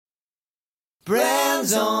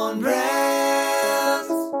Brands on Brands.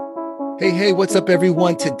 Hey, what's up,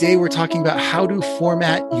 everyone? Today, we're talking about how to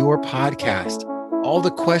format your podcast. All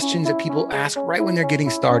the questions that people ask right when they're getting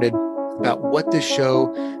started about what this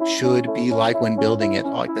show should be like when building it.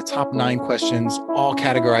 Like the top 9 questions, all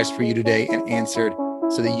categorized for you today and answered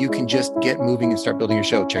so that you can just get moving and start building your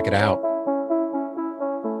show. Check it out.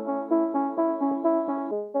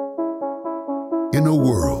 In a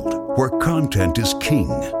world where content is king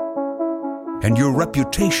and your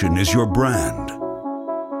reputation is your brand,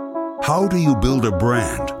 how do you build a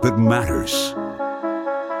brand that matters?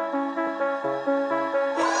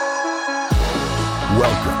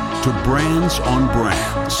 Welcome to Brands on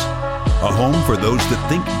Brands, a home for those that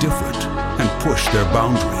think different and push their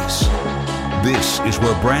boundaries. This is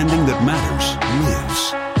where branding that matters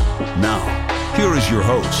lives. Now, here is your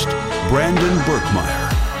host, Brandon Birkmeyer.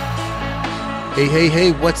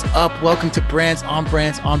 Hey, what's up? Welcome to Brands on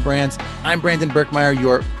Brands on Brands. I'm Brandon Birkmeyer,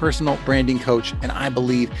 your personal branding coach, and I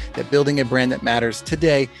believe that building a brand that matters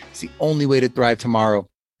today is the only way to thrive tomorrow.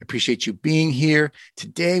 I appreciate you being here.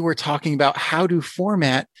 Today, we're talking about how to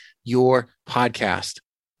format your podcast.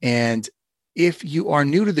 And if you are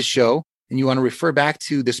new to the show and you want to refer back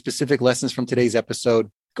to the specific lessons from today's episode,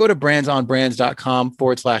 go to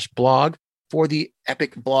brandsonbrands.com/blog for the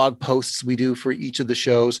epic blog posts we do for each of the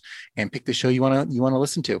shows and pick the show you want to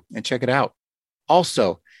listen to and check it out.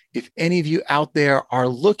 Also, if any of you out there are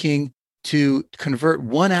looking to convert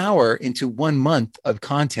 1 hour into 1 month of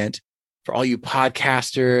content for all you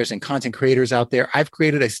podcasters and content creators out there, I've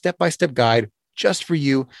created a step-by-step guide just for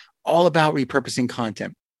you all about repurposing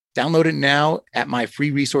content. Download it now at my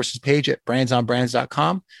free resources page at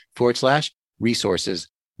brandsonbrands.com/resources.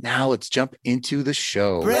 Now let's jump into the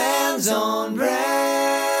show. Brands on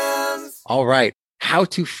Brands. All right. How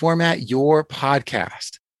to format your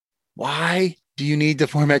podcast. Why do you need to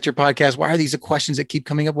format your podcast? Why are these the questions that keep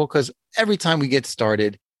coming up? Well, because every time we get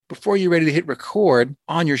started, before you're ready to hit record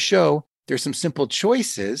on your show, there's some simple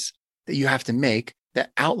choices that you have to make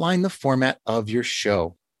that outline the format of your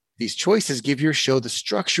show. These choices give your show the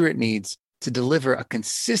structure it needs to deliver a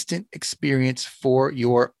consistent experience for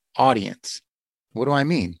your audience. What do I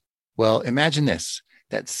mean? Well, imagine this,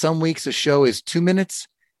 that some weeks a show is 2 minutes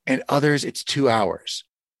and others it's 2 hours.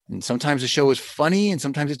 And sometimes the show is funny and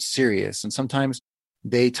sometimes it's serious. And sometimes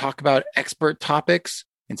they talk about expert topics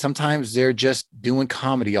and sometimes they're just doing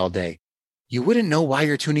comedy all day. You wouldn't know why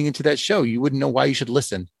you're tuning into that show. You wouldn't know why you should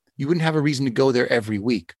listen. You wouldn't have a reason to go there every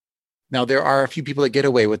week. Now, there are a few people that get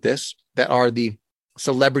away with this, that are the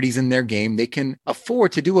celebrities in their game. They can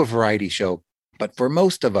afford to do a variety show. But for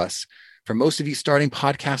most of us, for most of you starting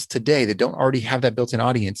podcasts today that don't already have that built-in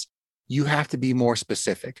audience, you have to be more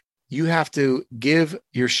specific. You have to give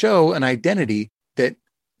your show an identity that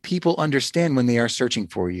people understand when they are searching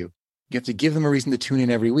for you. You have to give them a reason to tune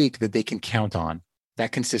in every week that they can count on.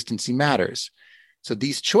 That consistency matters. So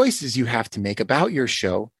these choices you have to make about your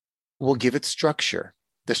show will give it structure.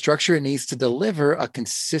 The structure it needs to deliver a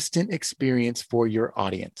consistent experience for your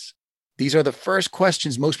audience. These are the first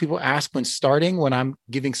questions most people ask when starting, when I'm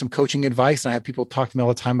giving some coaching advice. And I have people talk to me all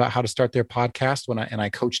the time about how to start their podcast and I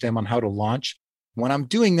coach them on how to launch. When I'm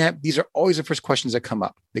doing that, these are always the first questions that come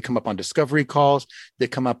up. They come up on discovery calls. They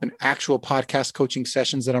come up in actual podcast coaching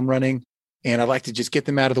sessions that I'm running. And I like to just get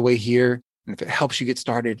them out of the way here. And if it helps you get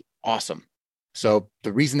started, awesome. So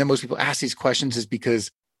the reason that most people ask these questions is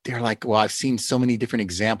because they're like, well, I've seen so many different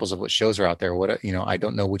examples of what shows are out there. I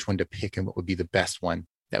don't know which one to pick and what would be the best one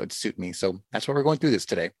that would suit me. So that's why we're going through this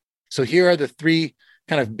today. So here are the 3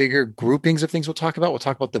 kind of bigger groupings of things we'll talk about. We'll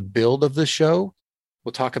talk about the build of the show.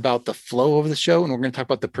 We'll talk about the flow of the show, and we're going to talk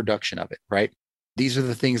about the production of it, right? These are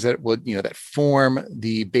the things that would, that form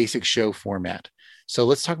the basic show format. So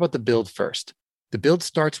let's talk about the build first. The build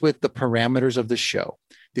starts with the parameters of the show.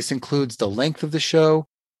 This includes the length of the show,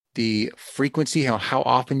 the frequency, how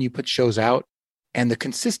often you put shows out, and the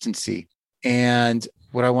consistency. And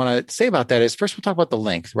what I want to say about that is first we'll talk about the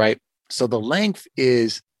length, right? So the length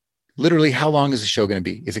is literally how long is the show going to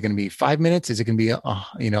be? Is it going to be 5 minutes? Is it going to be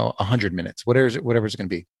 100 minutes? Whatever it's going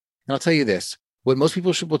to be. And I'll tell you this, what most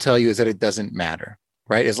people will tell you is that it doesn't matter,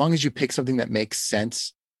 right? As long as you pick something that makes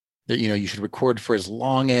sense, that you should record for as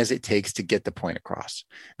long as it takes to get the point across.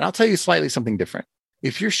 And I'll tell you slightly something different.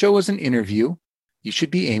 If your show is an interview, you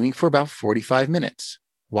should be aiming for about 45 minutes.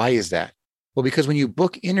 Why is that? Well, because when you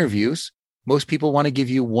book interviews, most people want to give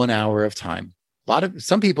you 1 hour of time.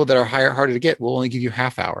 Some people that are harder to get will only give you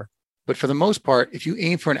half hour. But for the most part, if you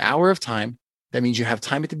aim for an hour of time, that means you have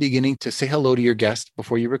time at the beginning to say hello to your guest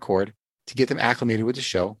before you record, to get them acclimated with the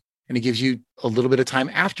show. And it gives you a little bit of time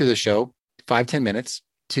after the show, 5-10 minutes,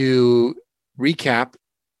 to recap,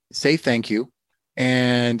 say thank you,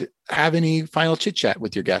 and have any final chit chat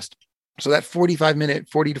with your guest. So that 40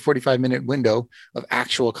 to 45 minute window of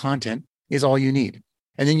actual content is all you need.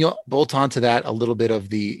 And then you'll bolt onto that a little bit of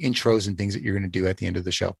the intros and things that you're going to do at the end of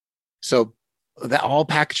the show. So that all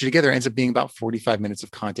packaged together ends up being about 45 minutes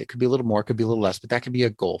of content. Could be a little more, could be a little less, but that could be a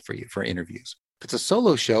goal for you for interviews. If it's a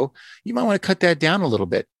solo show, you might want to cut that down a little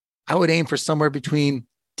bit. I would aim for somewhere between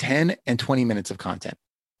 10 and 20 minutes of content.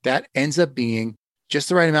 That ends up being just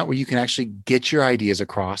the right amount where you can actually get your ideas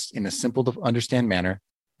across in a simple to understand manner.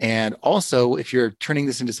 And also, if you're turning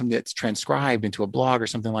this into something that's transcribed into a blog or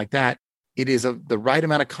something like that, it is the right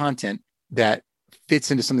amount of content that fits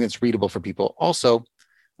into something that's readable for people. Also,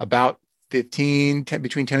 about between 10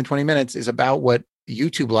 and 20 minutes is about what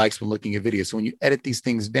YouTube likes when looking at videos. So when you edit these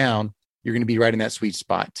things down, you're going to be right in that sweet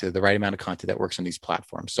spot to the right amount of content that works on these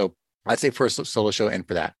platforms. So I'd say for a solo show and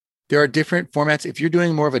for that. There are different formats. If you're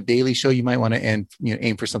doing more of a daily show, you might want to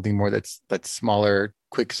aim for something more that's smaller,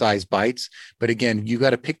 quick size bites. But again, you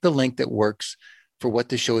got to pick the length that works for what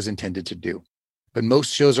the show is intended to do. But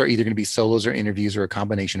most shows are either going to be solos or interviews or a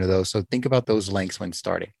combination of those. So think about those lengths when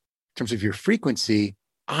starting. In terms of your frequency,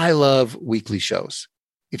 I love weekly shows.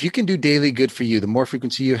 If you can do daily, good for you. The more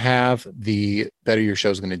frequency you have, the better your show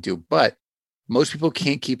is going to do. But most people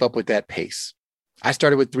can't keep up with that pace. I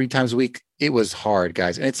started with 3 times a week. It was hard,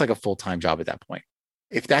 guys. And it's like a full-time job at that point.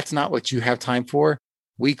 If that's not what you have time for,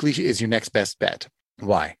 weekly is your next best bet.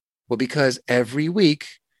 Why? Well, because every week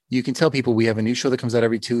you can tell people we have a new show that comes out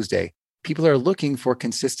every Tuesday. People are looking for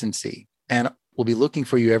consistency and will be looking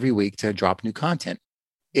for you every week to drop new content.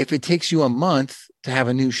 If it takes you a month to have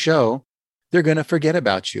a new show, they're going to forget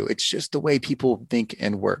about you. It's just the way people think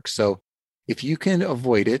and work. So if you can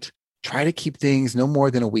avoid it, try to keep things no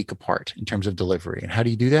more than a week apart in terms of delivery. And how do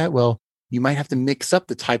you do that? Well, you might have to mix up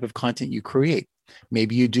the type of content you create.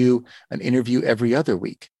 Maybe you do an interview every other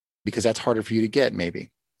week because that's harder for you to get, maybe.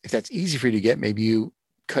 If that's easy for you to get, maybe you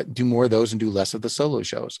do more of those and do less of the solo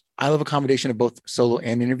shows. I love a combination of both solo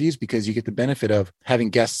and interviews because you get the benefit of having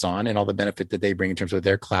guests on and all the benefit that they bring in terms of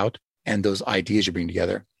their clout and those ideas you bring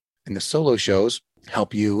together. And the solo shows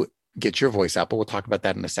help you get your voice out, but we'll talk about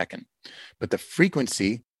that in a second. But the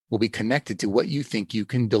frequency will be connected to what you think you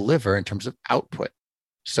can deliver in terms of output.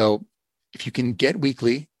 So if you can get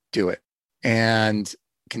weekly, do it. And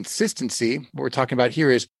consistency, what we're talking about here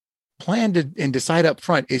is plan to and decide up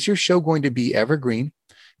front, is your show going to be evergreen?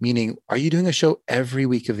 Meaning, are you doing a show every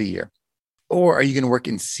week of the year? Or are you going to work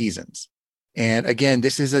in seasons? And again,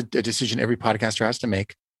 this is a decision every podcaster has to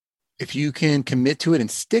make. If you can commit to it and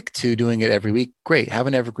stick to doing it every week, great, have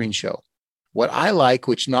an evergreen show. What I like,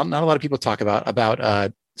 which not a lot of people talk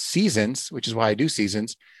about seasons, which is why I do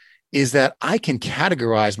seasons, is that I can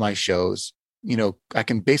categorize my shows. I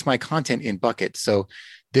can base my content in buckets. So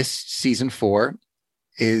this season 4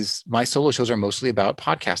 is my solo shows are mostly about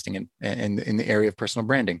podcasting and in the area of personal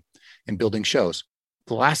branding and building shows.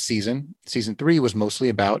 The last season 3 was mostly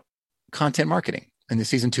about content marketing. And the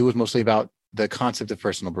season 2 was mostly about the concept of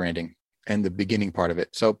personal branding and the beginning part of it.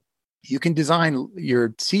 So you can design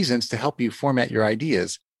your seasons to help you format your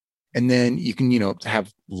ideas. And then you can,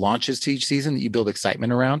 have launches to each season that you build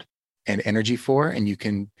excitement around and energy for, and you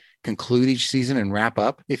can conclude each season and wrap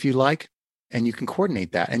up if you like, and you can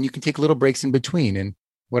coordinate that. And you can take little breaks in between. And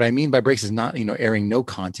what I mean by breaks is not, airing no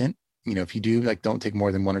content. If you do, don't take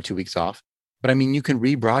more than 1 or 2 weeks off. But I mean, you can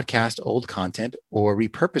rebroadcast old content or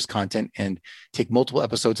repurpose content and take multiple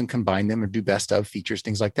episodes and combine them or do best of features,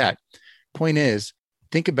 things like that. Point is,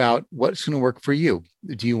 think about what's going to work for you.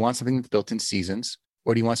 Do you want something that's built in seasons,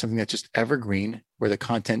 or do you want something that's just evergreen where the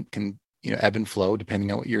content can, ebb and flow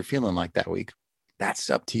depending on what you're feeling like that week?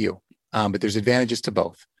 That's up to you. But there's advantages to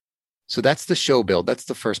both. So that's the show build. That's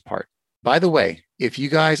the first part. By the way, if you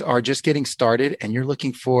guys are just getting started and you're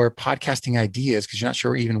looking for podcasting ideas because you're not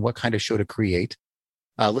sure even what kind of show to create,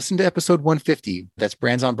 listen to episode 150. That's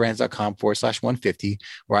brandsonbrands.com/150,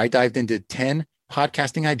 where I dived into 10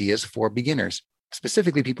 podcasting ideas for beginners,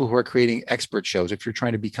 specifically people who are creating expert shows. If you're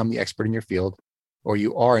trying to become the expert in your field, or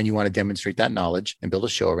you are and you want to demonstrate that knowledge and build a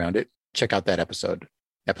show around it, check out that episode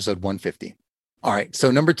 150. All right.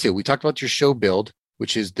 So number 2, we talked about your show build,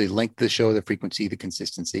 which is the length of the show, the frequency, the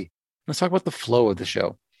consistency. Let's talk about the flow of the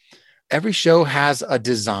show. Every show has a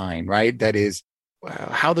design, right? That is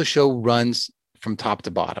how the show runs from top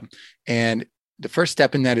to bottom. And the first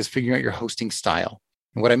step in that is figuring out your hosting style.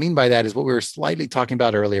 And what I mean by that is what we were slightly talking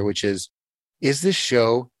about earlier, which is this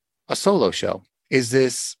show a solo show? Is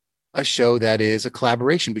this a show that is a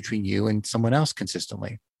collaboration between you and someone else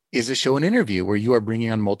consistently? Is the show an interview where you are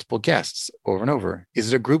bringing on multiple guests over and over?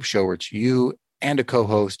 Is it a group show where it's you and a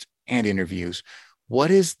co-host and interviews?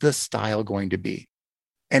 What is the style going to be?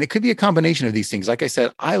 And it could be a combination of these things. Like I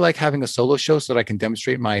said, I like having a solo show so that I can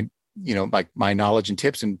demonstrate my, like my knowledge and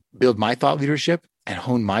tips and build my thought leadership and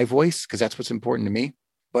hone my voice, because that's what's important to me.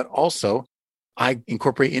 But also I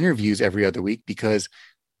incorporate interviews every other week because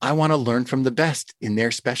I want to learn from the best in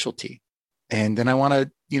their specialty. And then I want to,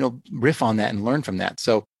 riff on that and learn from that.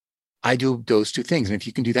 So I do those two things. And if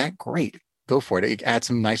you can do that, great, go for it. It adds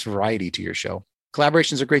some nice variety to your show.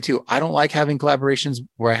 Collaborations are great too. I don't like having collaborations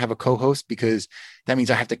where I have a co-host, because that means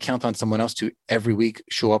I have to count on someone else to every week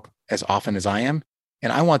show up as often as I am.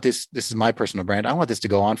 And I want this is my personal brand. I want this to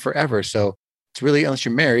go on forever. So it's really, unless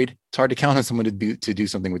you're married, it's hard to count on someone to do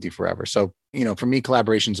something with you forever. So, for me,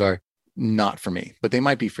 collaborations are not for me, but they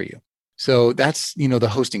might be for you. So that's, the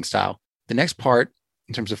hosting style. The next part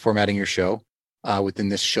in terms of formatting your show within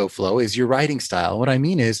this show flow is your writing style. What I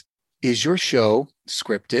mean is your show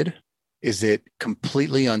scripted? Is it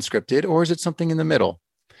completely unscripted, or is it something in the middle?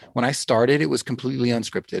 When I started, it was completely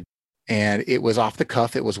unscripted and it was off the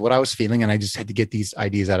cuff. It was what I was feeling. And I just had to get these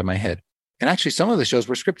ideas out of my head. And actually, some of the shows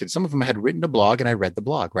were scripted. Some of them had written a blog and I read the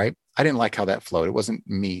blog, right? I didn't like how that flowed. It wasn't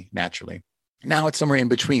me naturally. Now it's somewhere in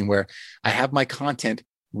between where I have my content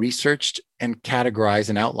researched and categorized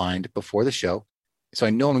and outlined before the show. So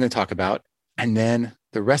I know what I'm going to talk about. And then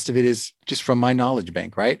the rest of it is just from my knowledge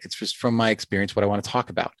bank, right? It's just from my experience, what I want to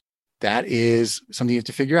talk about. That is something you have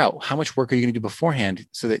to figure out. How much work are you going to do beforehand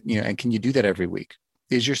so that, and can you do that every week?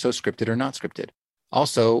 Is your show scripted or not scripted?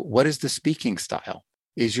 Also, what is the speaking style?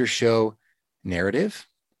 Is your show narrative?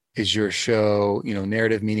 Is your show,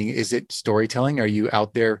 narrative meaning, is it storytelling? Are you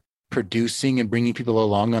out there producing and bringing people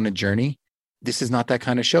along on a journey? This is not that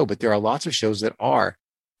kind of show, but there are lots of shows that are.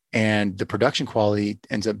 And the production quality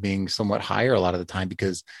ends up being somewhat higher a lot of the time,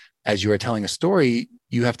 because as you are telling a story,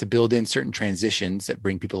 you have to build in certain transitions that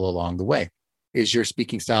bring people along the way. Is your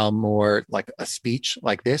speaking style more like a speech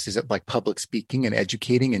like this? Is it like public speaking and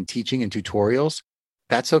educating and teaching and tutorials?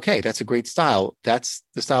 That's okay. That's a great style. That's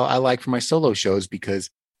the style I like for my solo shows, because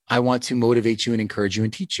I want to motivate you and encourage you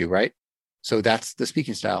and teach you, right? So that's the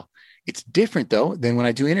speaking style. It's different though than when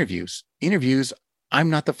I do interviews. Interviews, I'm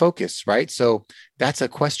not the focus, right? So that's a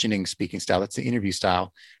questioning speaking style. That's the interview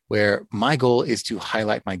style where my goal is to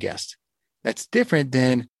highlight my guest. That's different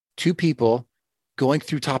than two people going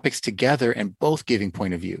through topics together and both giving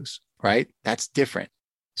point of views, right? That's different.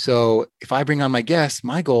 So if I bring on my guests,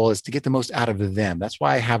 my goal is to get the most out of them. That's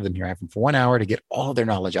why I have them here. I have them for 1 hour to get all their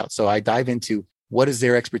knowledge out. So I dive into what is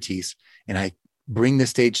their expertise and I bring the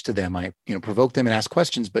stage to them. I, provoke them and ask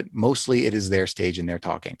questions, but mostly it is their stage and they're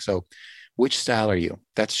talking. So which style are you?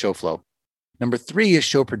 That's show flow. Number 3 is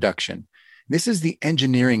show production. This is the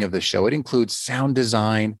engineering of the show. It includes sound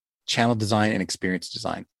design, channel design, and experience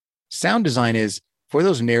design. Sound design is for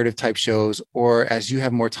those narrative type shows, or as you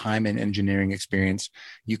have more time and engineering experience,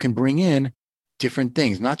 you can bring in different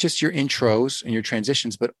things, not just your intros and your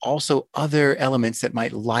transitions, but also other elements that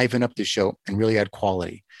might liven up the show and really add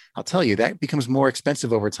quality. I'll tell you, that becomes more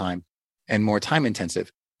expensive over time and more time intensive.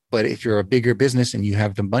 But if you're a bigger business and you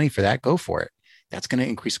have the money for that, go for it. That's going to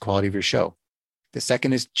increase the quality of your show. The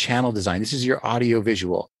second is channel design. This is your audio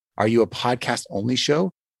visual. Are you a podcast only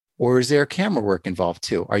show? Or is there camera work involved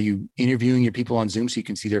too? Are you interviewing your people on Zoom so you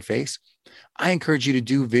can see their face? I encourage you to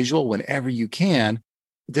do visual whenever you can.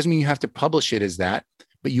 It doesn't mean you have to publish it as that,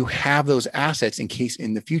 but you have those assets in case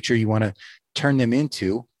in the future you want to turn them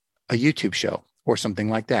into a YouTube show or something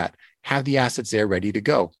like that. Have the assets there ready to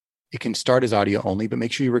go. It can start as audio only, but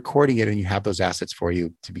make sure you're recording it and you have those assets for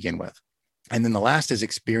you to begin with. And then the last is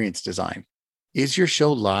experience design. Is your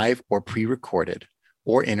show live or pre-recorded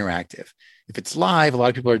or interactive? If it's live, a lot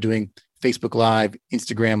of people are doing Facebook Live,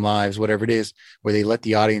 Instagram Lives, whatever it is, where they let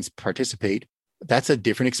the audience participate. That's a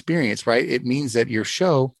different experience, right? It means that your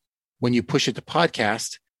show, when you push it to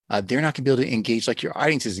podcast, they're not going to be able to engage like your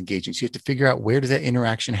audience is engaging. So you have to figure out, where does that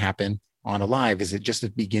interaction happen on a live? Is it just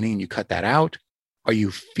at the beginning and you cut that out? Are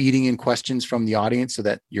you feeding in questions from the audience so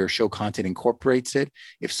that your show content incorporates it?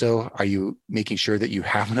 If so, are you making sure that you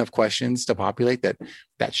have enough questions to populate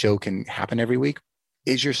that show can happen every week?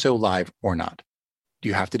 Is your show live or not? Do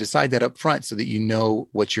you have to decide that up front so that you know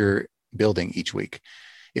what you're building each week?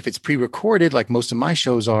 If it's pre-recorded, like most of my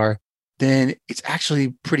shows are, then it's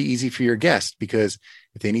actually pretty easy for your guest, because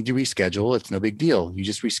if they need to reschedule, it's no big deal. You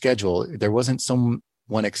just reschedule. There wasn't someone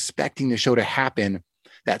expecting the show to happen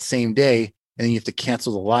that same day, and then you have to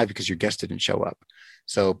cancel the live because your guest didn't show up.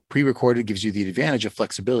 So pre-recorded gives you the advantage of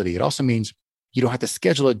flexibility. It also means you don't have to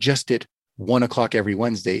schedule it just at 1:00 every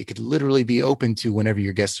Wednesday. It could literally be open to whenever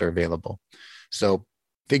your guests are available. So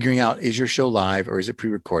figuring out, is your show live or is it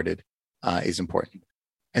pre-recorded is important.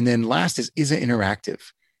 And then last is it interactive?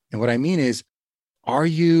 And what I mean is, are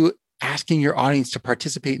you asking your audience to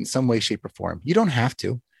participate in some way, shape, or form. You don't have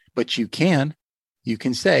to, but you can. You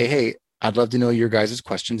can say, hey, I'd love to know your guys'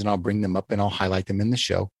 questions, and I'll bring them up and I'll highlight them in the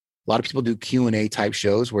show. A lot of people do Q&A type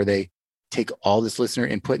shows where they take all this listener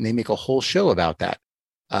input and they make a whole show about that,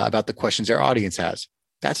 about the questions their audience has.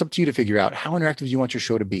 That's up to you to figure out how interactive you want your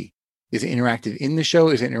show to be. Is it interactive in the show?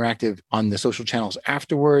 Is it interactive on the social channels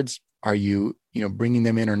afterwards? Are you, bringing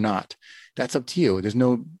them in or not? That's up to you. There's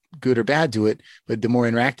no good or bad to it, but the more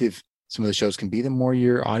interactive some of the shows can be, the more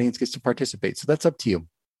your audience gets to participate. So that's up to you.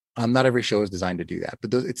 Not every show is designed to do that,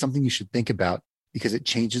 but it's something you should think about because it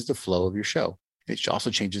changes the flow of your show. It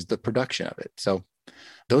also changes the production of it. So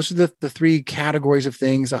those are the three categories of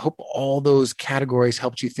things. I hope all those categories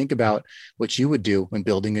helped you think about what you would do when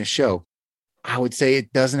building a show. I would say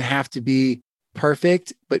it doesn't have to be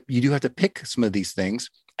perfect, but you do have to pick some of these things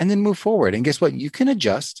and then move forward. And guess what? You can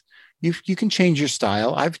adjust. You can change your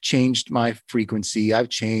style. I've changed my frequency. I've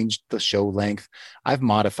changed the show length. I've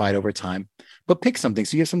modified over time, but pick something.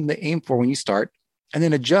 So you have something to aim for when you start and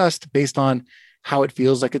then adjust based on how it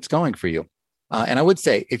feels like it's going for you. And I would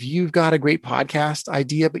say if you've got a great podcast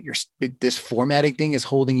idea, but this formatting thing is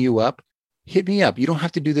holding you up, hit me up. You don't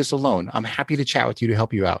have to do this alone. I'm happy to chat with you to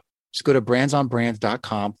help you out. Just go to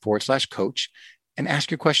brandsonbrands.com/coach and ask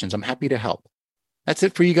your questions. I'm happy to help. That's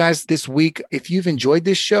it for you guys this week. If you've enjoyed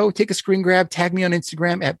this show, take a screen grab, tag me on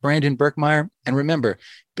Instagram at Brandon Birkmeyer. And remember,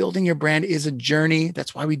 building your brand is a journey.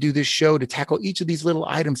 That's why we do this show, to tackle each of these little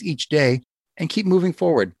items each day and keep moving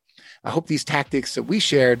forward. I hope these tactics that we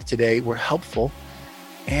shared today were helpful.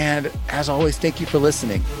 And as always, thank you for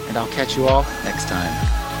listening, and I'll catch you all next time.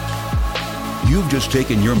 You've just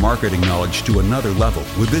taken your marketing knowledge to another level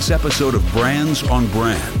with this episode of Brands on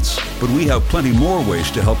Brands. But we have plenty more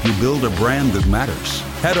ways to help you build a brand that matters.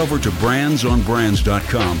 Head over to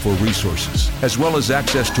brandsonbrands.com for resources, as well as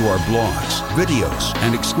access to our blogs, videos,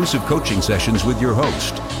 and exclusive coaching sessions with your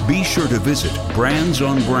host. Be sure to visit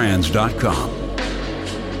brandsonbrands.com.